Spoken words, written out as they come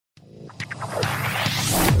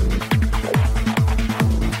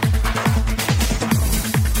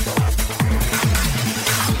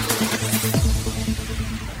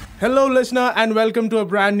Hello, listener, and welcome to a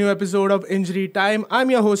brand new episode of Injury Time.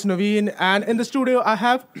 I'm your host, Naveen, and in the studio, I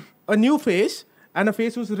have a new face and a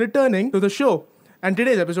face who's returning to the show. And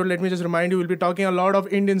today's episode, let me just remind you, we'll be talking a lot of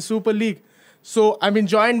Indian Super League. So I'm being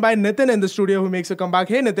joined by Nithin in the studio, who makes a comeback.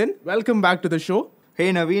 Hey, Nithin, welcome back to the show.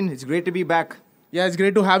 Hey Naveen, it's great to be back. Yeah, it's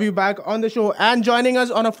great to have you back on the show. And joining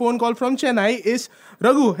us on a phone call from Chennai is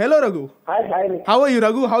Raghu. Hello, Raghu. Hi. How are you,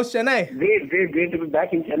 Raghu? How's Chennai? Great to be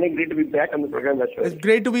back in Chennai. Great to be back on the program. It's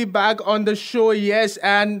great to be back on the show, yes.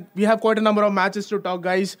 And we have quite a number of matches to talk,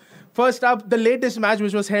 guys. First up, the latest match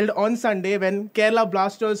which was held on Sunday when Kerala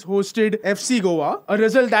Blasters hosted FC Goa. A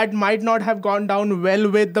result that might not have gone down well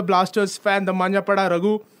with the Blasters fan, the Manjapada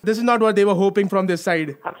Raghu. This is not what they were hoping from this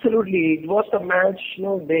side. Absolutely. It was a match,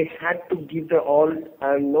 they had to give their all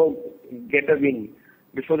and, get a win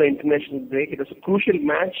before the international break. It was a crucial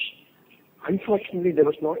match. Unfortunately, there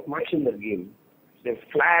was not much in the game. They were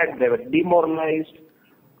flat, they were demoralized.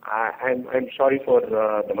 I'm sorry for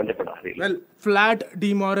the Manjapada, really. Well, flat,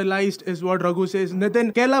 demoralized is what Raghu says.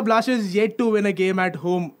 Nithin, Kerala Blasters yet to win a game at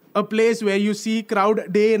home. A place where you see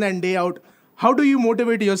crowd day in and day out. How do you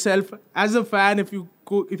motivate yourself as a fan if you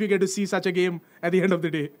get to see such a game at the end of the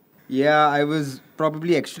day? Yeah, I was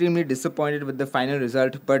probably extremely disappointed with the final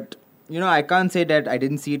result, but I can't say that I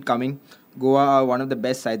didn't see it coming. Goa are one of the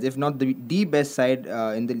best sides, if not the best side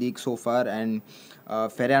in the league so far, and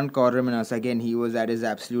Ferran Corremenas, again, he was at his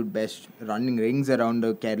absolute best, running rings around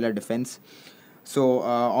the Kerala defence. So,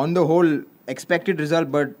 on the whole, expected result,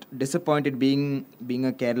 but disappointed being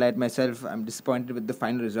a Keralite myself. I'm disappointed with the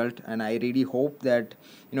final result, and I really hope that,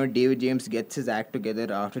 David James gets his act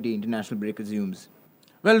together after the international break resumes.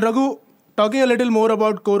 Well, Raghu, talking a little more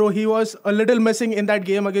about Koro, he was a little missing in that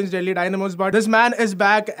game against Delhi Dynamos, but this man is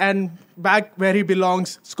back and back where he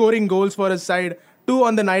belongs, scoring goals for his side. 2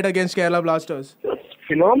 on the night against Kerala Blasters. It's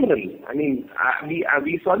phenomenal. I mean,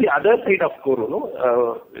 we saw the other side of Koro,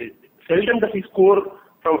 no? Seldom does he score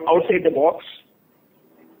from outside the box.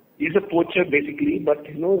 He's a poacher, basically, but,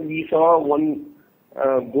 we saw one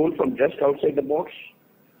goal from just outside the box,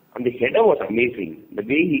 and the header was amazing. The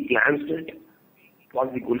way he glanced it,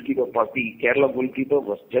 past the Kerala goalkeeper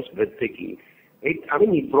was just breathtaking.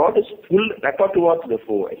 He brought his full repertoire to the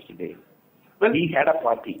fore yesterday. Well, he had a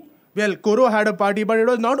party. Well, Koro had a party, but it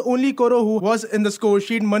was not only Koro who was in the score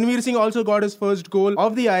sheet. Manveer Singh also got his first goal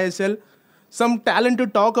of the ISL. Some talent to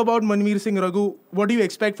talk about Manveer Singh, Raghu. What do you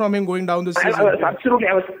expect from him going down the season? I was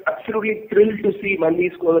absolutely thrilled to see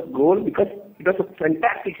Manveer score a goal because it was a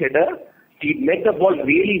fantastic header. He made the ball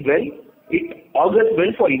really well. It augurs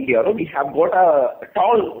well for India. We have got a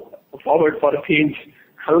tall forward for a change,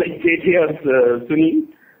 unlike JJ or Sunil.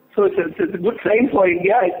 So it's a good sign for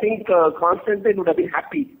India. I think Constantine would have been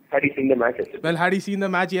happy had he seen the match yesterday. Well, had he seen the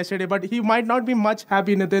match yesterday, but he might not be much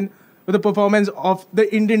happy, Nithin, with the performance of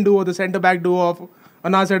the Indian duo, the centre-back duo of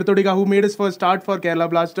Anas Ertodiga, who made his first start for Kerala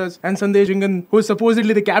Blasters, and Sandesh Jingan, who is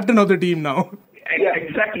supposedly the captain of the team now. Yeah,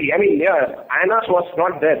 exactly. Anas was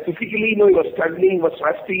not there. Physically, he was struggling, was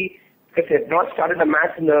rusty, because he had not started a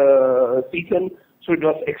match in the season, so it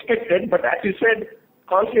was expected. But as you said,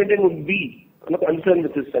 Constantine would be concerned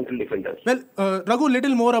with his central defenders. Well, Raghu,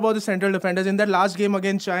 little more about the central defenders. In that last game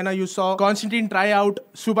against China, you saw Constantine try out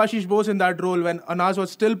Subhashish Bose in that role when Anas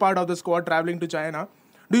was still part of the squad travelling to China.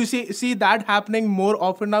 Do you see that happening more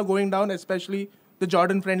often now going down, especially the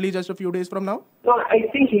Jordan friendly just a few days from now? No, I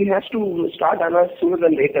think he has to start Anas sooner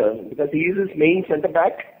than later because he is his main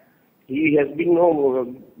centre-back. He has been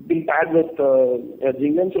paired with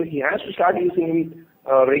Jingan, so he has to start using him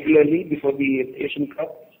regularly before the Asian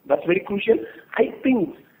Cup. That's very crucial. I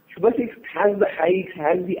think Subhashish has the height,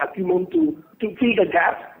 has the acumen to fill the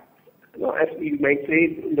gap, as we might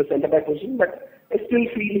say in the centre-back position, but I still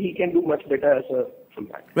feel he can do much better as a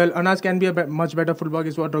fullback. Well, Anas can be a much better fullback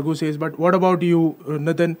is what Raghu says, but what about you,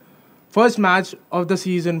 Nithin? First match of the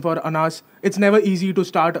season for Anas. It's never easy to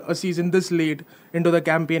start a season this late into the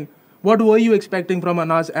campaign. What were you expecting from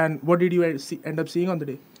Anas and what did you end up seeing on the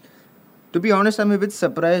day? To be honest, I'm a bit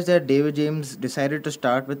surprised that David James decided to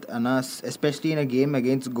start with Anas, especially in a game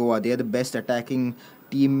against Goa. They are the best attacking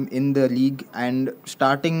team in the league, and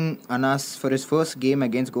starting Anas for his first game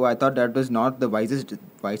against Goa, I thought that was not the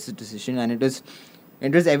wisest decision, and it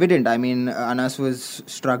was evident. Anas was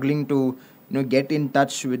struggling to get in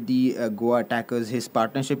touch with the Goa attackers. His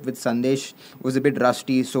partnership with Sandesh was a bit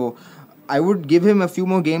rusty, so I would give him a few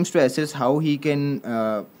more games to assess how he can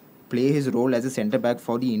play his role as a centre-back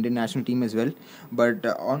for the Indian national team as well. But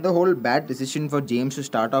on the whole, bad decision for James to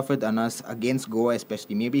start off with Anas against Goa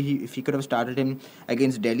especially. Maybe if he could have started him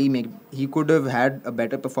against Delhi, he could have had a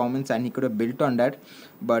better performance and he could have built on that.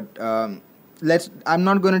 But I'm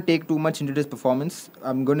not going to take too much into this performance.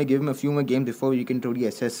 I'm going to give him a few more games before you can truly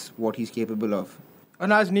assess what he's capable of.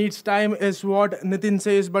 Anas needs time is what Nithin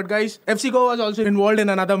says. But guys, FC Goa was also involved in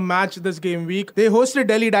another match this game week. They hosted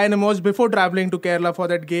Delhi Dynamos before travelling to Kerala for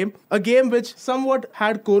that game. A game which somewhat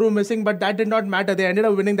had Koro missing, but that did not matter. They ended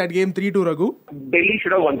up winning that game 3-2, Raghu. Delhi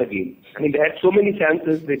should have won the game. I mean, they had so many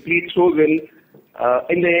chances. They played so well.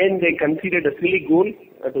 In the end, they conceded a silly goal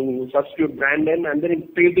to substitute Brandon, and then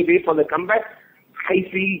it paved the way for the comeback. I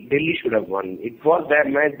feel Delhi should have won. It was their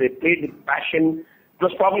match. They played with passion. It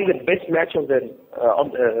was probably the best match of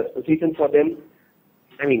the season for them.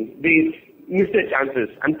 I mean, they missed their chances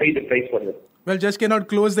and paid the price for them. Well, just cannot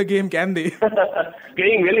close the game, can they?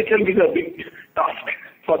 Playing well itself is a big task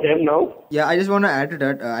for them now. Yeah, I just want to add to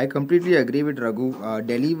that. I completely agree with Raghu.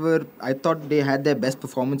 Delhi I thought they had their best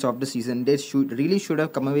performance of the season. They really should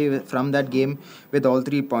have come away from that game with all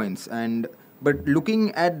 3 points. But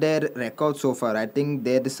looking at their record so far, I think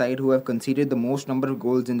they're the side who have conceded the most number of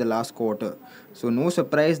goals in the last quarter. So no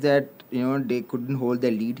surprise that they couldn't hold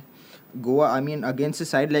their lead. Goa, I mean, against a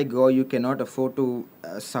side like Goa, you cannot afford to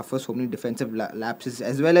suffer so many defensive lapses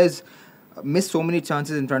as well as miss so many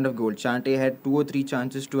chances in front of goal. Chante had 2 or 3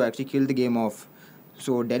 chances to actually kill the game off.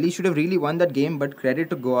 So Delhi should have really won that game, but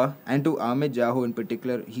credit to Goa and to Ahmed Jaho in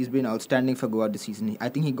particular. He's been outstanding for Goa this season. I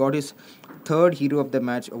think he got his 3rd Hero of the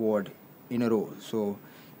Match award in a row. So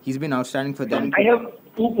he's been outstanding for them. I have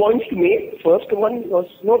 2 points to make. First one was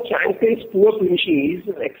Chante's poor finishing.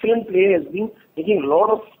 He's an excellent player, has been making a lot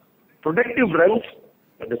of productive runs,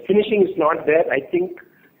 but the finishing is not there. I think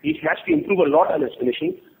he has to improve a lot on his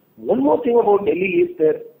finishing. One more thing about Delhi is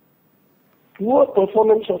their poor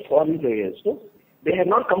performance of foreign players. They have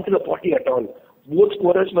not come to the party at all. Both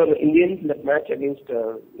scorers were Indians in that match against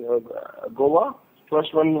Goa.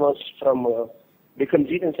 First one was from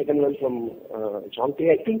Bikramjeet and second one from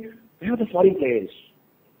Chante. I think where are the foreign players?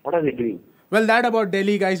 What are they doing? Well, that about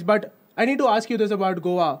Delhi, guys. But I need to ask you this about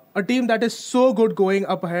Goa. A team that is so good going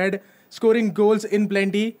up ahead, scoring goals in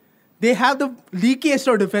plenty. They have the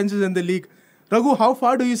leakiest of defenses in the league. Raghu, how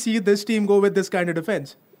far do you see this team go with this kind of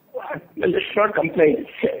defense? Well, let's not complain.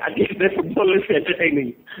 At least their football is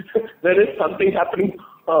entertaining. There is something happening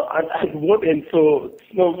at both ends. So,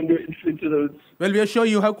 well, we are sure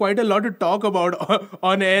you have quite a lot to talk about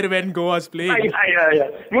on air when Goa's playing. Yeah.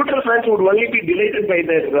 Neutral fans would only be delighted by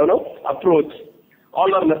their approach.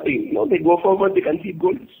 All or nothing. They go forward, they concede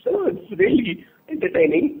goals. So it's really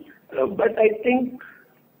entertaining. But I think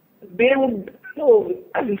they would,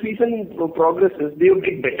 as the season progresses, they would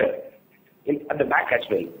get better at the back as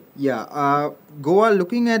well. Yeah, Goa,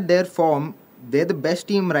 looking at their form, they're the best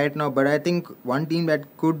team right now. But I think one team that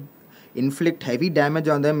could inflict heavy damage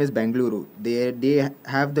on them is Bengaluru. They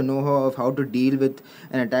have the know-how of how to deal with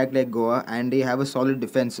an attack like Goa, and they have a solid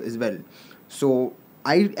defense as well. So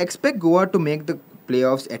I expect Goa to make the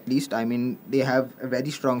playoffs at least. I mean, they have a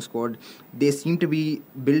very strong squad. They seem to be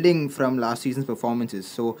building from last season's performances.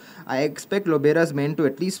 So I expect Lobera's men to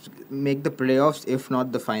at least make the playoffs, if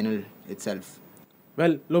not the final itself.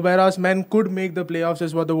 Well, Lobera's men could make the playoffs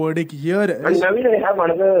is what the verdict here is. And Naveen, I have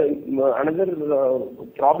another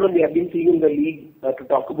problem we have been seeing in the league to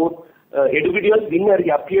talk about. Eduvidio's winner, he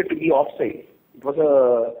appeared to be offside. It was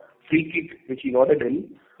a free kick which he nodded in.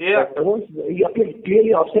 Yeah. But, he appeared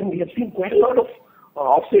clearly offside. We have seen quite a lot of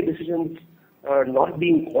offside decisions not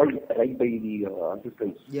being called right by the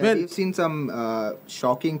assistants. Yeah, we've seen some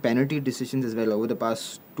shocking penalty decisions as well over the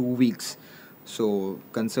past 2 weeks. So,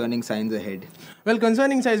 concerning signs ahead. Well,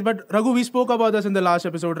 concerning signs, but Raghu, we spoke about this in the last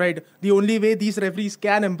episode, right? The only way these referees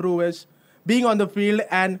can improve is being on the field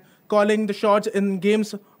and calling the shots in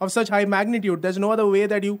games of such high magnitude. There's no other way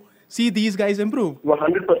that you see these guys improve. You are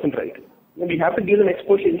 100% right. We have to give them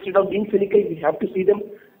exposure. Instead of being cynical, we have to see them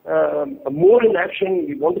more in action.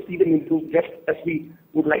 We want to see them improve just as we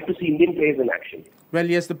would like to see Indian players in action. Well,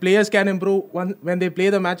 yes, the players can improve when they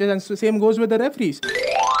play the matches, and the same goes with the referees.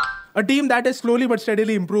 A team that is slowly but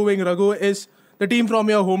steadily improving, Raghu, is the team from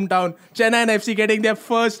your hometown, Chennai FC, getting their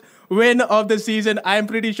first win of the season. I am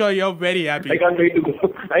pretty sure you're very happy. I can't wait to go.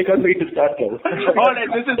 I can't wait to start now. All right,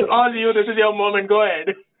 this is all you. This is your moment. Go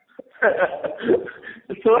ahead.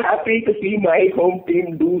 So happy to see my home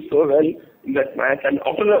team do so well in that match. And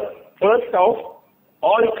after the first half,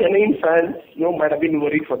 all Chennai fans might have been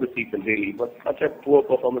worried for the season, really. But such a poor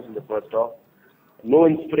performance in the first half. No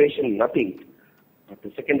inspiration, nothing. But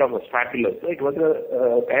the second half was fabulous. So it was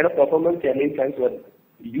a kind of performance Chennai fans were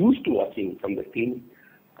used to watching from the team.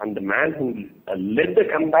 And the man who led the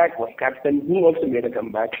comeback was captain, who also made a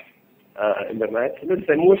comeback in the match. It's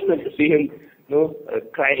emotional to see him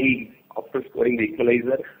cry after scoring the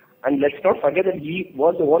equalizer. And let's not forget that he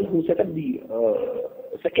was the one who set up the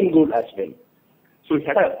second goal as well. So he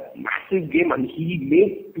had a massive game and he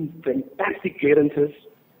made two fantastic clearances,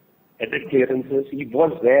 headed clearances. He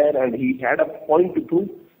was there and he had a point to prove.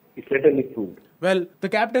 He certainly proved. Well, the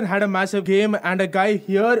captain had a massive game and a guy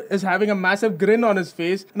here is having a massive grin on his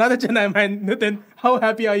face. Another Chennai man, Nithin, how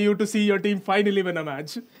happy are you to see your team finally win a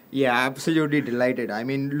match? Yeah, absolutely delighted. I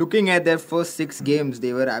mean, looking at their first 6 games,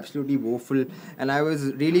 they were absolutely woeful, and I was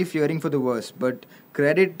really fearing for the worst. But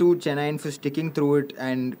credit to Chennai for sticking through it,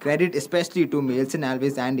 and credit especially to Mailson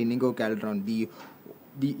Alves and Inigo Calderon, the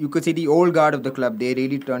you could say the old guard of the club. They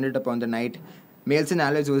really turned it up on the night. Mailson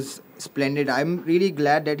Alves was splendid. I'm really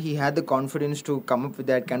glad that he had the confidence to come up with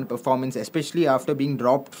that kind of performance, especially after being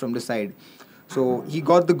dropped from the side. So he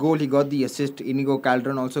got the goal, he got the assist. Inigo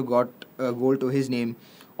Calderon also got a goal to his name.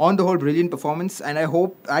 On the whole, brilliant performance, and I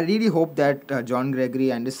really hope that John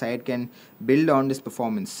Gregory and his side can build on this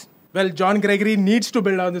performance. Well, John Gregory needs to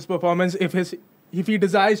build on this performance if he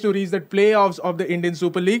desires to reach the playoffs of the Indian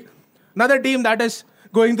Super League. Another team that is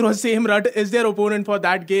going through a same rut is their opponent for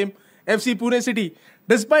that game, FC Pune City.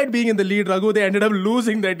 Despite being in the lead, Raghu, they ended up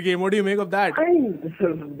losing that game. What do you make of that?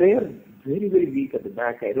 They are very, very weak at the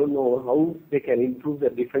back. I don't know how they can improve their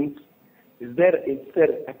defense. It's their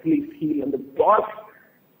Achilles heel, and the toss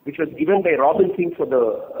which was given by Robin Singh for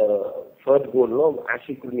the first goal,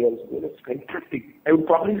 Ashley Kurnian's goal, it's fantastic. I would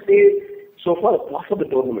probably say so far the toss of the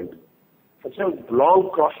tournament. Such a long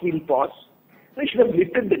crossfield toss. They should have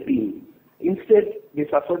lifted the team. Instead, they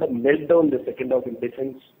suffered a meltdown in the second half in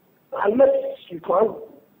defense. Unless you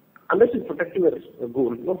protect your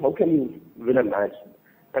goal, how can you win a match?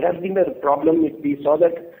 That has been the problem. We saw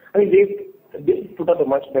that. I mean, they put up a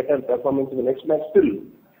much better performance in the next match. Still,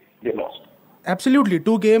 they lost. Absolutely.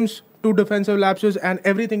 2 games, 2 defensive lapses, and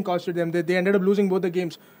everything costed them. They ended up losing both the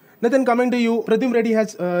games. Nithin, coming to you, Pradyum Reddy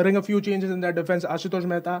has ring a few changes in that defense. Ashutosh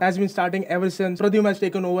Mehta has been starting ever since Pradyum has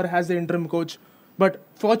taken over as the interim coach. But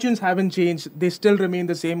fortunes haven't changed. They still remain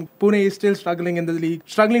the same. Pune is still struggling in the league,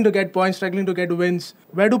 struggling to get points, struggling to get wins.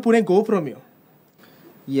 Where do Pune go from here?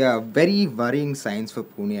 Yeah, very worrying signs for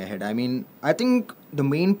Pune ahead. I mean, I think the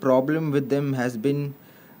main problem with them has been,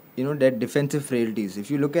 their defensive frailties.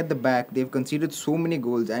 If you look at the back, they've conceded so many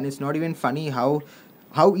goals, and it's not even funny how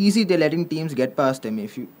easy they're letting teams get past them.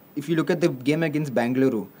 If you look at the game against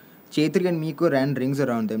Bangalore, Chetri and Miko ran rings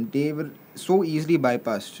around them. They were so easily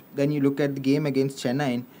bypassed. Then you look at the game against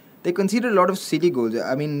Chennai, they conceded a lot of silly goals.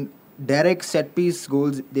 I mean, direct set-piece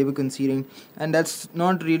goals they were conceding, and that's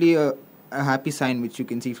not really a happy sign which you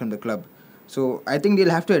can see from the club. So I think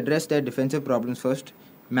they'll have to address their defensive problems first.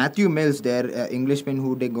 Matthew Mills, their Englishman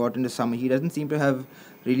who they got in the summer, he doesn't seem to have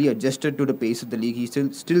really adjusted to the pace of the league. He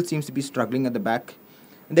still seems to be struggling at the back.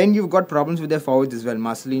 And then you've got problems with their forwards as well.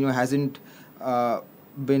 Marcelino hasn't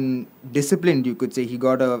been disciplined, you could say. He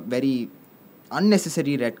got a very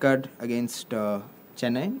unnecessary red card against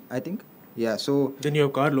Chennai, I think. Yeah, so... Then you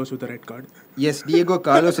have Carlos with a red card. Yes, Diego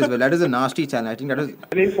Carlos as well. That is a nasty challenge. I think that was...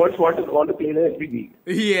 I mean, first want to play there every week.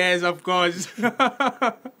 Yes, of course.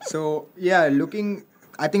 So, yeah,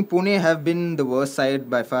 I think Pune have been the worst side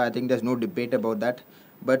by far. I think there's no debate about that.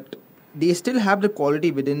 But they still have the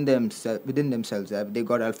quality within themselves. They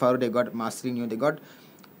got Alfaro, they got Marcelino, they got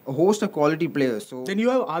a host of quality players. So then you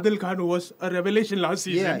have Adil Khan, who was a revelation last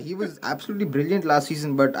season. Yeah, he was absolutely brilliant last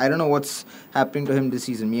season, but I don't know what's happening to him this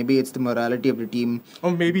season. Maybe it's the morality of the team.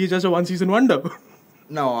 Or maybe he's just a one-season wonder.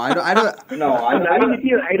 No, I don't. No, I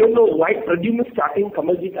don't know why Pradyum is starting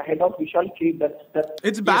Kamaljeet ahead of Vishal Keth. That's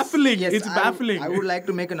It's baffling. Yes, it's baffling. I would like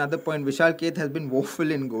to make another point. Vishal Keth has been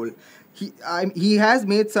woeful in goal. He has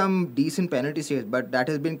made some decent penalty saves, but that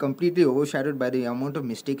has been completely overshadowed by the amount of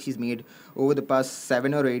mistakes he's made over the past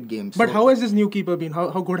 7 or 8 games. But how has this new keeper been? How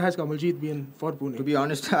good has Kamaljeet been for Pune? To be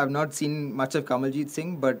honest, I've not seen much of Kamaljeet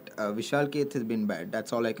Singh, but Vishal Keth has been bad.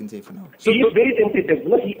 That's all I can say for now. So he is very tentative.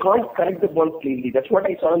 He can't correct the ball cleanly. That's what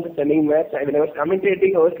I saw in the Chennai match. When I was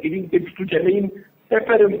commentating, I was giving tips to Chennai.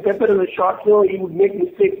 Pepper a shot, he would make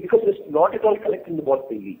mistakes because he's not at all collecting the ball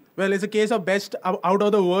cleanly. Well, it's a case of best out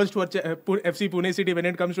of the worst for FC Pune City when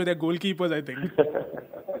it comes to their goalkeepers, I think.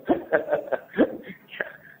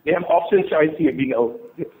 They have option choice here being out.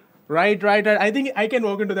 Right. I think I can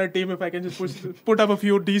walk into that team if I can just put up a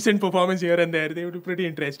few decent performances here and there. They would be pretty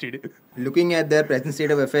interested. Looking at their present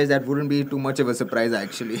state of affairs, that wouldn't be too much of a surprise,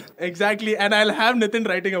 actually. Exactly, and I'll have Nithin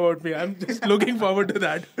writing about me. I'm just looking forward to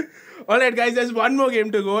that. Alright guys, there's one more game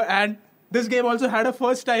to go, and this game also had a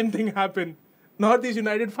first time thing happen. Northeast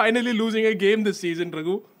United finally losing a game this season,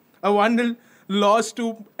 Raghu. A 1-0 loss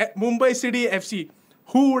to Mumbai City FC.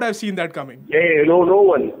 Who would have seen that coming? Yeah, no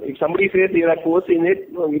one. If somebody says they are forcing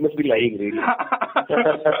it, no, we must be lying, really.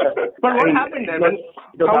 But what happened then?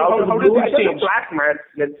 How did this change? Flat match.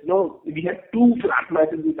 We had 2 flat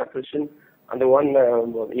matches in succession, and the one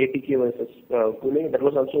ATK versus Pune, that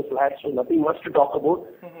was also flat, so nothing much to talk about.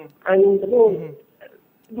 And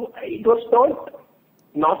it was not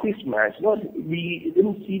Northeast match. No, we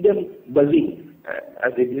didn't see them buzzing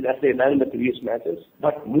as they done in the previous matches.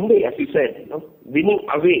 But Mumbai, as you said, winning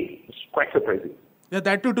away was quite surprising. Yeah,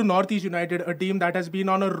 that too to Northeast United, a team that has been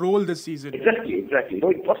on a roll this season. Exactly.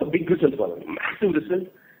 It was a big result for them, massive result.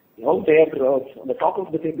 Now they are on the top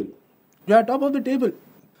of the table. Yeah, top of the table.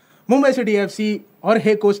 Mumbai City FC or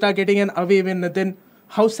Hey Costa getting an away win, Nithin.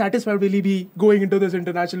 How satisfied will he be going into this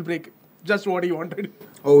international break? Just what he wanted.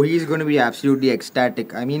 Oh, he's going to be absolutely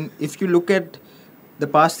ecstatic. I mean, if you look at the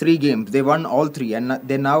past 3 games, they won all 3 and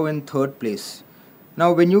they're now in 3rd place.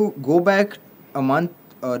 Now, when you go back a month,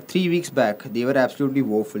 3 weeks back, they were absolutely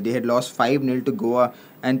woeful. They had lost 5-0 to Goa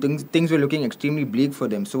and things were looking extremely bleak for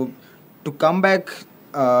them. So, to come back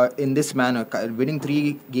in this manner, winning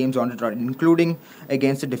 3 games on the trot, including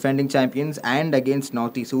against the defending champions and against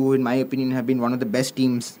Northeast, who in my opinion have been one of the best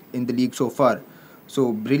teams in the league so far.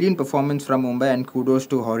 So, brilliant performance from Mumbai and kudos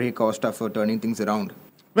to Jorge Costa for turning things around.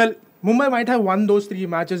 Well, Mumbai might have won those 3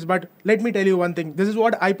 matches, but let me tell you one thing. This is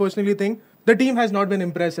what I personally think. The team has not been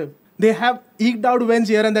impressive. They have eked out wins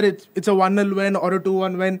here and there. It's a 1-0 win or a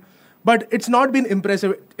 2-1 win. But it's not been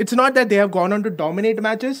impressive. It's not that they have gone on to dominate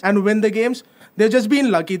matches and win the games. They've just been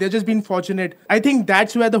lucky. They've just been fortunate. I think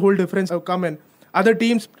that's where the whole difference have come in. Other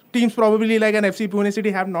teams probably like an FC Pune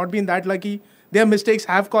City have not been that lucky. Their mistakes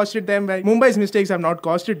have costed them. Mumbai's mistakes have not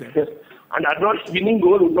costed them. And Arnold's winning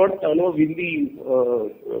goal would not win the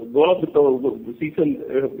goal of the season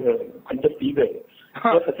contest either. It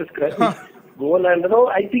was such a scrappy goal. And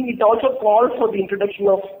I think it also called for the introduction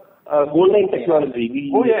of goal line technology.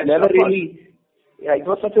 It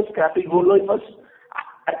was such a scrappy goal. It was,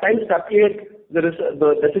 at times, the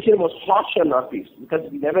decision was harsh on Northeast because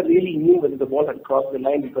we never really knew whether the ball had crossed the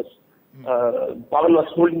line because Pawan was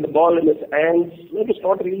holding the ball in his hands. It was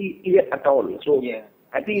not really clear at all. So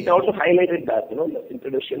I think it also highlighted that, the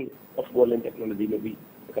introduction of goal line technology maybe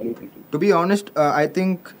the coming season. To be honest, I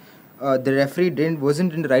think the referee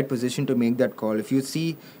wasn't in the right position to make that call. If you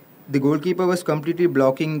see, the goalkeeper was completely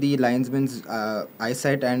blocking the linesman's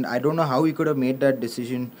eyesight, and I don't know how he could have made that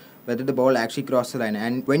decision whether the ball actually crossed the line.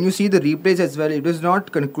 And when you see the replays as well, it was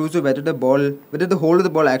not conclusive whether the whole of the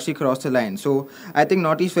ball actually crossed the line. So I think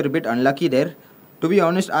Northeast were a bit unlucky there. To be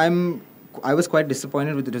honest, I was quite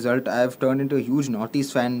disappointed with the result. I have turned into a huge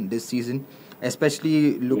Northeast fan this season,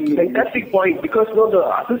 especially looking... Fantastic point, because the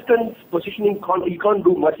assistant's positioning, he can't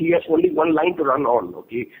do much. He has only one line to run on,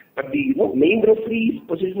 okay? But the main referee's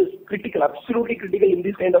position is critical, absolutely critical in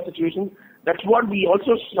this kind of situation. That's what we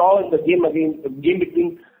also saw in the game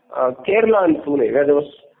between Kerala and Pune, where there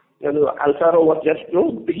was, Alfaro was just,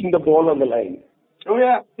 picking the ball on the line. Oh,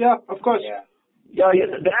 yeah, of course. Yeah,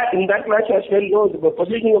 in that match as well, the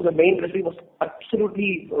positioning of the main referee was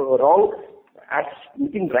absolutely wrong. As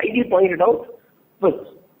Nithin rightly pointed out, but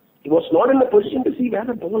he was not in the position to see where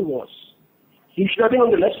the ball was. He should have been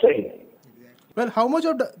on the left side. Well, how much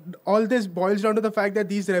of all this boils down to the fact that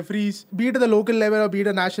these referees, be it at the local level or be it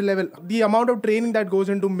at national level, the amount of training that goes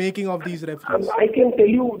into making of these referees? I can tell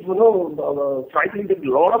you, frankly, that a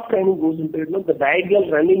lot of training goes into it. The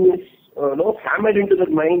diagonal running is hammered into their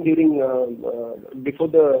mind during before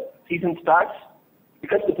the season starts,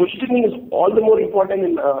 because the positioning is all the more important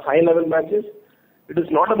in high-level matches. It is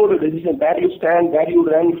not about a decision where you stand, where you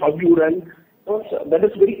run, how you run. That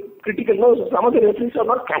is very critical. Some of the referees are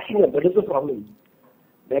not catching up. That is the problem.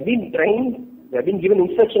 They have been trained, they have been given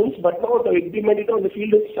instructions, but now to implement it on the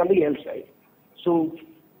field is something else, right? So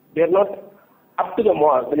they are not up to the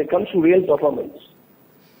mark when it comes to real performance.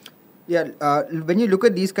 Yeah, when you look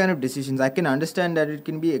at these kind of decisions, I can understand that it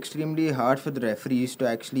can be extremely hard for the referees to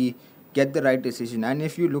actually get the right decision. And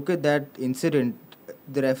if you look at that incident,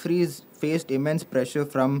 the referees faced immense pressure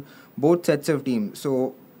from both sets of teams.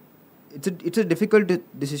 So it's a difficult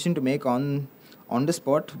decision to make on the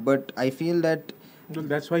spot, but I feel that... Well,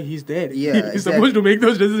 that's why he's there. Yeah, he's supposed to make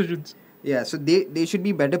those decisions. Yeah, so they should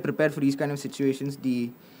be better prepared for these kind of situations.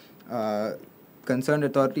 The concerned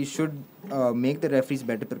authorities should make the referees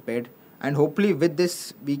better prepared. And hopefully with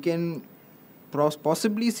this, we can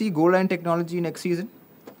possibly see goal line technology next season.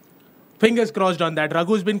 Fingers crossed on that.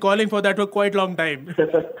 Raghu's been calling for that for quite a long time.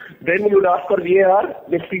 Then you would ask for VAR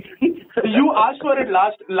next season. You asked for it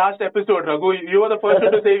last episode, Raghu. You were the first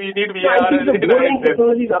one to say we need VAR. I think the goal line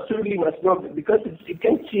technology is absolutely must not, because it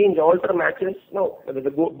can change, alter matches. No, whether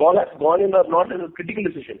the ball has gone in or not is a critical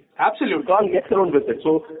decision. Absolutely. You can't get around with it.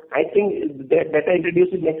 So I think that better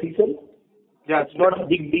introduce it next season. Yeah, it's not a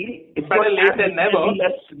big deal. It's better not late than never.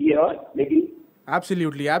 As VAR, maybe.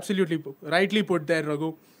 Absolutely. Rightly put there,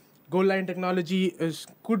 Raghu. Goal line technology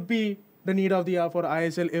could be the need of the hour for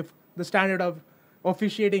ISL if the standard of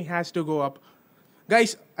officiating has to go up.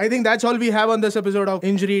 Guys, I think that's all we have on this episode of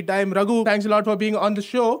Injury Time. Raghu, thanks a lot for being on the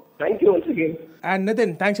show. Thank you once again. And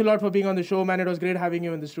Nithin, thanks a lot for being on the show, man. It was great having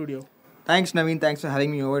you in the studio. Thanks, Naveen. Thanks for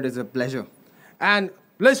having me over. It is a pleasure. And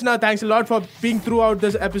listener, thanks a lot for being throughout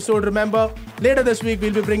this episode. Remember, later this week,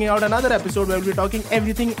 we'll be bringing out another episode where we'll be talking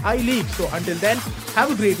everything I-League. So until then,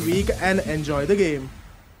 have a great week and enjoy the game.